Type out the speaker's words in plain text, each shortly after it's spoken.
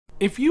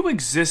If you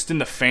exist in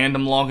the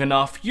fandom long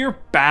enough, you're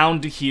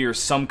bound to hear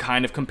some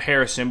kind of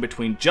comparison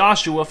between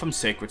Joshua from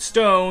Sacred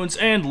Stones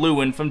and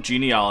Lewin from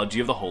Genealogy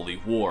of the Holy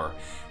War.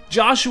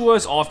 Joshua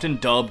is often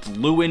dubbed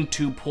Lewin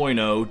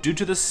 2.0 due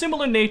to the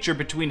similar nature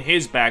between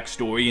his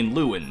backstory and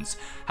Lewin's,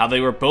 how they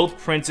were both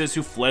princes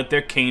who fled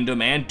their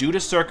kingdom and due to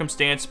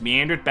circumstance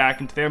meandered back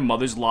into their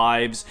mothers'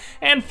 lives,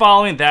 and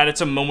following that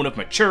it's a moment of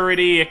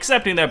maturity,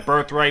 accepting their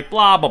birthright,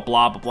 blah blah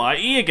blah blah blah,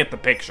 you get the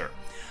picture.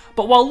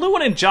 But while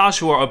Lewin and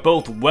Joshua are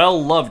both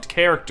well-loved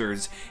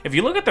characters, if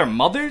you look at their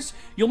mothers,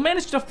 you'll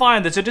manage to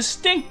find there's a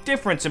distinct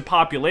difference in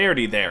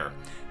popularity there.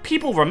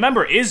 People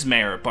remember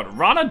Ismare, but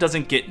Rahna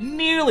doesn't get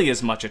nearly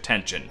as much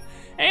attention.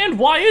 And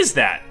why is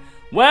that?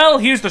 Well,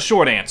 here's the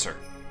short answer.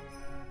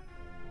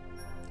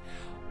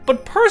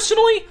 But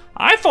personally,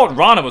 I thought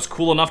Rahna was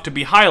cool enough to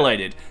be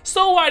highlighted,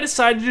 so I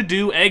decided to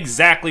do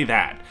exactly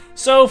that.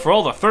 So for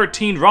all the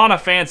 13 Rahna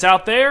fans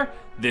out there,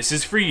 this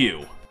is for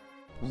you.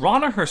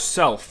 Rahna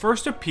herself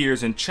first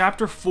appears in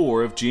Chapter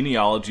 4 of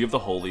Genealogy of the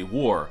Holy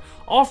War,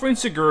 offering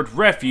Sigurd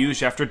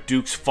refuge after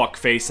Duke's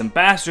fuckface and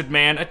bastard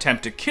man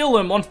attempt to kill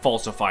him on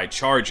falsified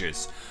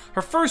charges.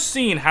 Her first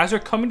scene has her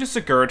coming to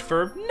Sigurd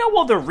for no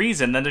other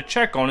reason than to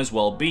check on his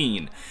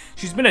well-being.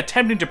 She's been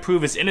attempting to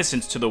prove his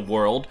innocence to the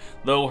world,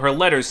 though her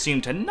letters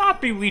seem to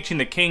not be reaching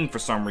the king for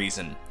some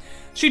reason.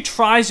 She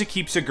tries to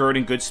keep Sigurd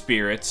in good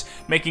spirits,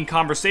 making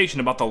conversation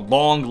about the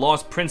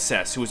long-lost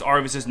princess who is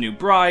Arvis's new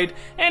bride,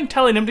 and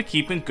telling him to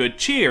keep in good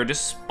cheer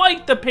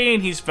despite the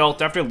pain he's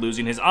felt after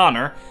losing his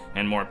honor,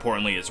 and more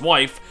importantly his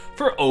wife,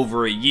 for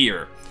over a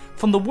year.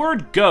 From the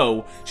word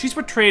go, she's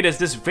portrayed as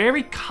this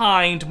very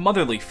kind,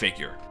 motherly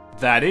figure.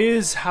 That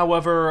is,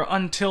 however,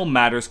 until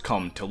matters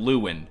come to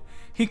Lewin.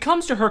 He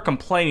comes to her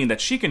complaining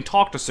that she can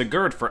talk to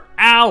Sigurd for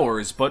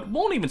hours, but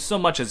won't even so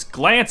much as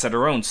glance at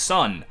her own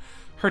son.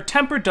 Her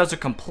temper does a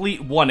complete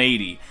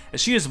 180,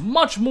 as she is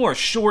much more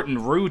short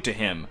and rude to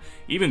him,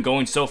 even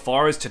going so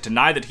far as to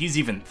deny that he's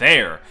even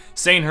there,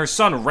 saying her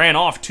son ran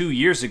off 2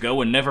 years ago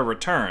and never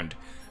returned.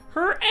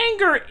 Her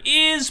anger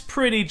is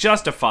pretty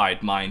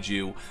justified, mind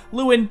you.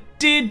 Lewin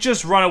did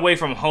just run away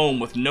from home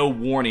with no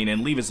warning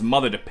and leave his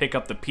mother to pick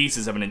up the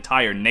pieces of an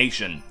entire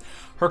nation.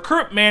 Her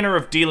current manner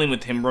of dealing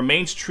with him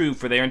remains true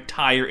for their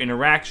entire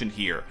interaction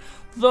here.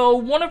 Though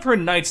one of her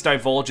knights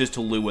divulges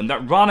to Lewin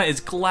that Rahna is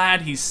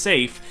glad he's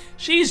safe,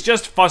 she's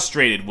just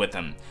frustrated with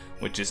him,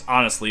 which is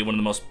honestly one of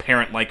the most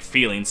parent-like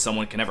feelings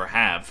someone can ever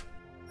have.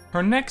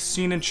 Her next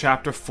scene in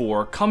Chapter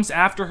 4 comes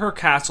after her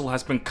castle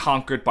has been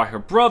conquered by her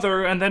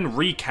brother and then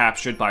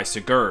recaptured by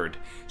Sigurd.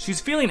 She's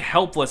feeling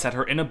helpless at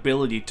her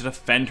inability to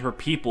defend her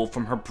people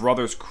from her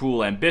brother's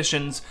cruel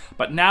ambitions,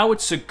 but now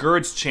it's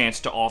Sigurd's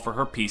chance to offer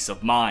her peace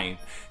of mind,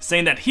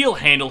 saying that he'll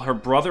handle her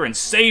brother and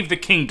save the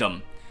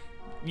kingdom.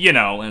 You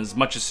know, as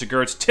much as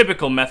Sigurd's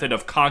typical method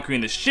of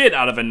conquering the shit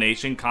out of a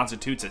nation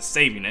constitutes as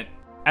saving it.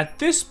 At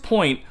this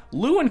point,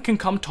 Lewin can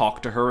come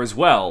talk to her as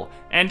well,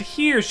 and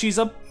here she's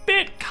a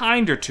bit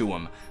kinder to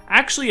him,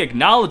 actually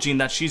acknowledging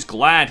that she's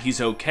glad he's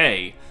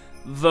okay.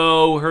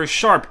 Though her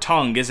sharp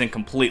tongue isn't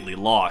completely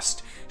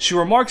lost. She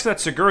remarks that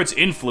Sigurd's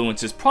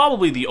influence is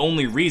probably the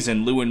only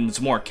reason Lewin's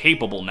more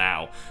capable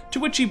now, to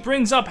which he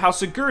brings up how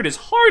Sigurd is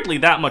hardly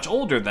that much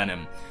older than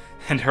him.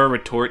 And her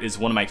retort is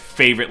one of my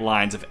favorite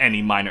lines of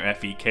any minor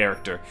FE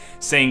character,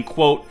 saying,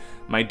 quote,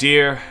 "My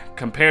dear,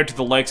 compared to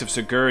the likes of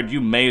Sigurd,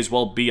 you may as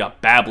well be a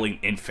babbling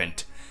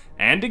infant."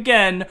 And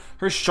again,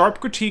 her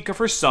sharp critique of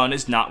her son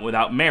is not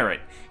without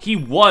merit. He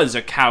was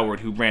a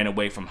coward who ran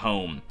away from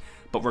home.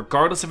 But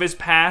regardless of his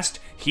past,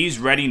 he's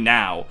ready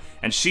now,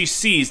 and she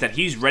sees that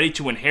he's ready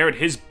to inherit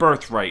his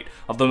birthright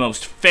of the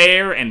most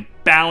fair and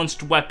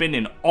balanced weapon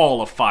in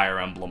all of Fire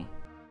Emblem.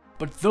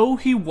 But though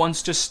he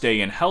wants to stay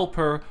and help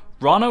her,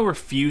 Rahna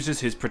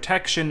refuses his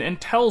protection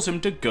and tells him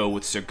to go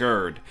with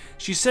Sigurd.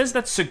 She says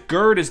that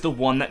Sigurd is the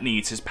one that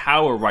needs his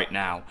power right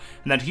now,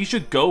 and that he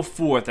should go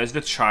forth as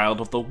the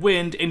child of the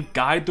wind and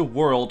guide the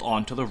world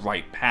onto the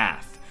right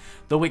path.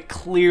 Though it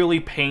clearly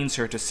pains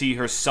her to see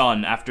her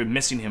son after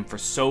missing him for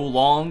so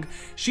long,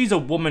 she's a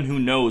woman who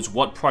knows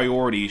what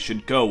priorities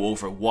should go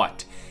over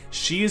what.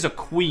 She is a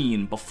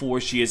queen before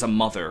she is a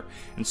mother,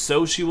 and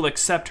so she will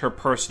accept her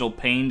personal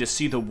pain to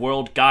see the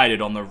world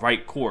guided on the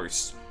right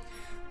course.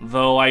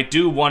 Though I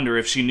do wonder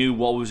if she knew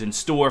what was in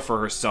store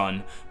for her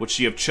son, would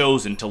she have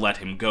chosen to let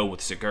him go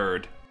with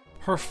Sigurd.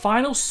 Her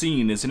final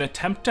scene is an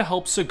attempt to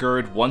help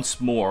Sigurd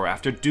once more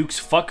after Duke's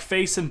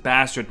fuckface and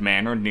bastard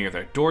man are near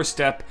their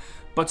doorstep,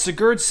 but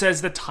Sigurd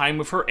says the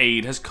time of her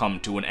aid has come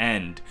to an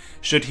end.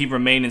 Should he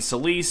remain in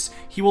Salice,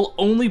 he will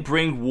only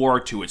bring war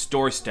to its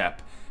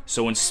doorstep,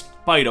 so in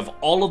spite of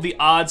all of the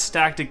odds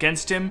stacked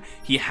against him,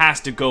 he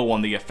has to go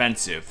on the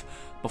offensive.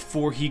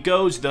 Before he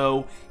goes,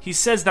 though, he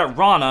says that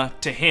Rahna,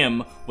 to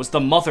him, was the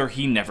mother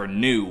he never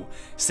knew,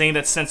 saying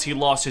that since he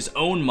lost his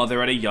own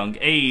mother at a young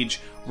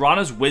age,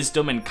 Rahna's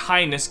wisdom and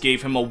kindness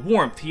gave him a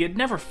warmth he had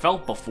never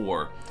felt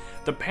before.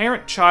 The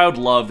parent-child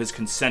love is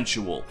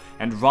consensual,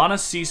 and Rahna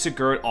sees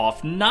Sigurd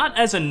off not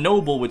as a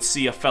noble would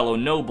see a fellow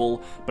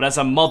noble, but as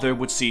a mother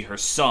would see her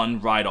son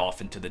ride off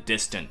into the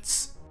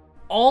distance.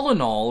 All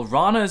in all,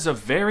 Rahna is a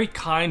very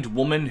kind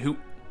woman who...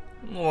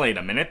 Wait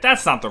a minute,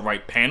 that's not the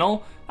right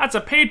panel. That's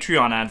a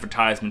Patreon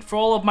advertisement for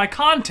all of my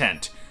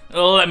content.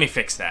 Let me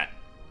fix that.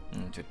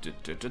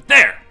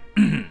 There!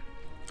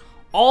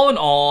 All in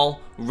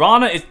all,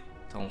 Rahna is...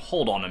 Oh,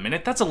 hold on a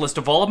minute, that's a list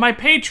of all of my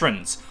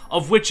patrons,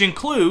 of which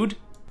include...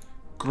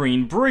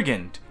 Green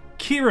Brigand,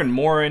 Kieran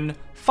Morin,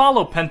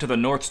 follow Pen to the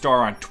North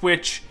Star on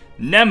Twitch,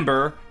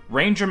 Nember,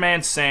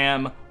 Rangerman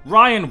Sam,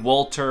 Ryan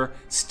Walter,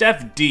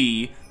 Steph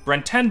D,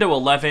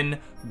 Brentendo11,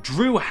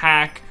 Drew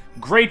Hack,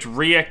 Great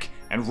Riek,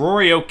 and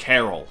Rory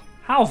O'Carroll.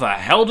 How the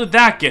hell did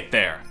that get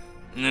there?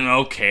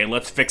 Okay,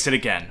 let's fix it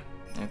again.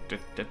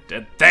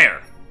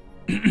 There.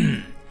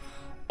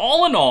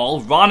 All in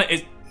all, Rahna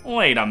is...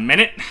 Wait a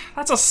minute,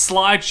 that's a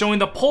slide showing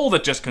the poll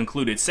that just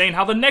concluded, saying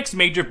how the next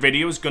major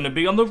video is going to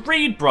be on the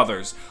Reed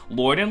brothers,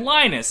 Lloyd and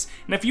Linus,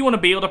 and if you want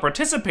to be able to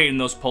participate in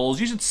those polls,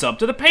 you should sub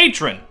to the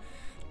Patreon.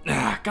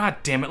 God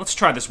damn it, let's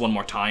try this one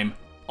more time.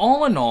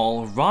 All in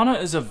all, Rahna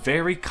is a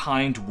very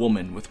kind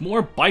woman with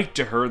more bite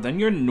to her than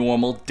your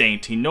normal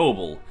dainty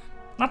noble.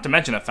 Not to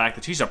mention the fact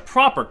that she's a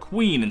proper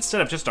queen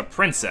instead of just a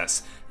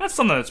princess. That's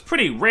something that's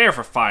pretty rare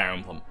for Fire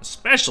Emblem,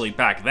 especially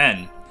back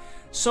then.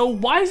 So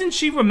why isn't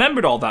she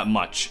remembered all that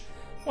much?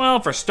 Well,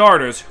 for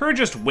starters, her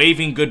just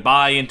waving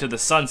goodbye into the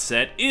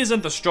sunset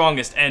isn't the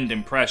strongest end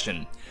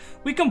impression.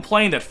 We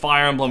complain that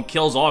Fire Emblem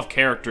kills off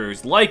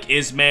characters like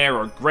Ismare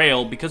or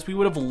Grail because we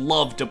would have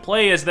loved to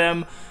play as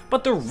them,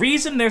 but the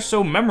reason they're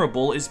so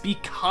memorable is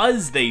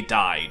because they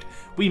died.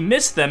 We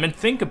miss them and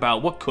think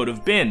about what could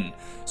have been.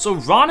 So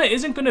Rahna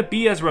isn't going to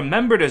be as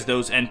remembered as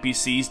those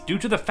NPCs due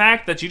to the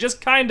fact that she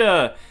just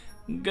kinda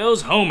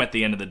goes home at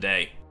the end of the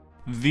day.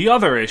 The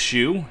other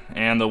issue,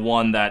 and the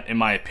one that in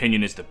my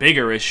opinion is the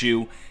bigger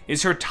issue,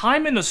 is her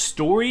time in the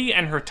story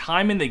and her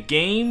time in the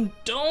game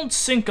don't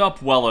sync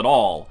up well at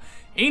all.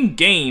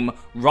 In-game,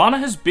 Rahna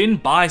has been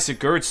by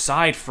Sigurd's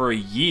side for a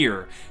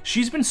year.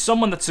 She's been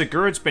someone that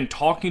Sigurd's been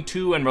talking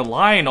to and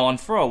relying on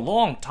for a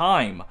long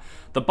time.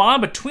 The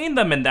bond between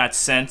them in that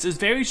sense is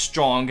very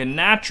strong and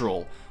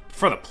natural.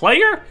 For the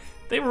player,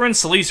 they were in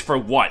Salice for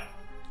what?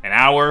 An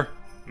hour?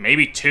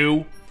 Maybe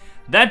 2?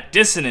 That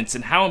dissonance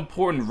in how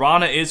important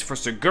Rahna is for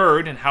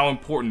Sigurd and how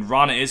important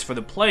Rahna is for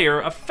the player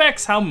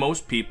affects how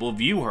most people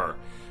view her.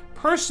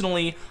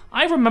 Personally,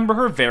 I remember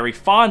her very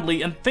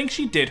fondly and think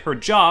she did her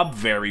job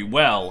very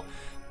well.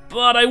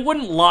 But I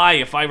wouldn't lie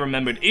if I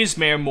remembered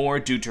Ismare more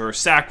due to her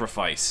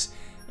sacrifice.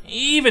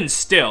 Even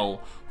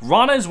still,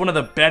 Rahna is one of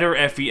the better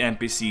FE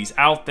NPCs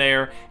out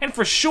there, and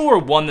for sure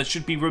one that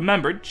should be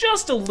remembered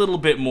just a little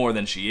bit more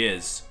than she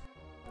is.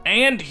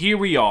 And here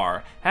we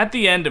are, at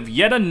the end of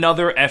yet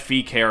another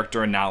FE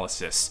character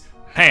analysis.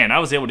 Man, I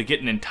was able to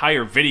get an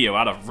entire video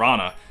out of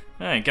Rahna.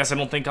 I guess I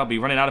don't think I'll be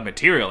running out of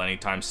material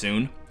anytime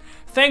soon.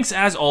 Thanks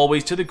as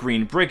always to the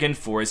Green Brigand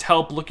for his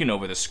help looking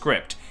over the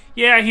script.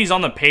 Yeah, he's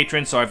on the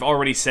Patreon, so I've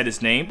already said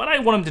his name, but I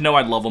want him to know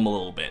I love him a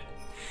little bit.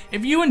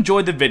 If you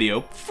enjoyed the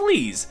video,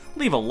 please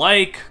leave a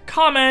like,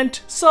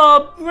 comment,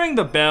 sub, ring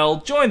the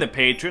bell, join the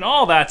Patreon,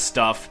 all that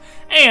stuff,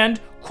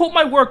 and quote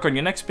my work on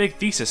your next big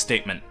thesis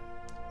statement.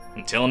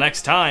 Until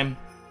next time.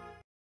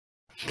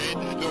 Change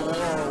the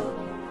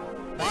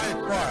world. My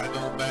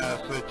final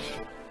message.